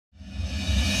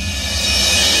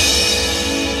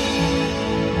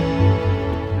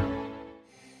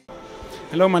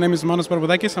Hello, my name is Manos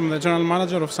Borboudakis. I'm the General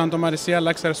Manager of Santo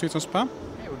Luxury Suites and Spa.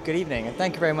 Hey, well, good evening, and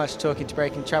thank you very much for talking to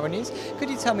Breaking Travel News. Could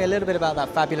you tell me a little bit about that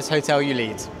fabulous hotel you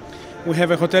lead? We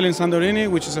have a hotel in Santorini,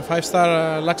 which is a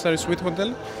 5-star luxury suite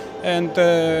hotel, and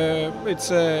it's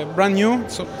brand new,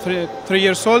 so three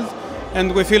years old,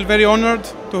 and we feel very honored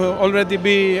to already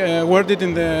be awarded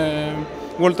in the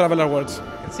World Travel Awards.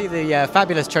 I can see the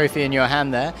fabulous trophy in your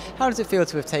hand there. How does it feel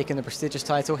to have taken the prestigious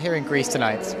title here in Greece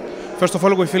tonight? First of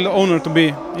all, we feel honored to be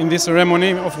in this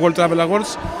ceremony of World Travel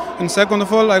Awards, and second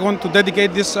of all, I want to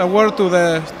dedicate this award to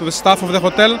the staff of the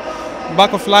hotel,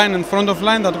 back of line and front of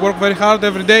line, that work very hard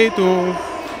every day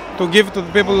to give to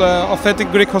the people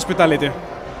authentic Greek hospitality.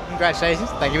 Congratulations.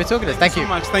 Thank you for talking to us. Thank you. So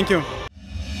much. Thank you.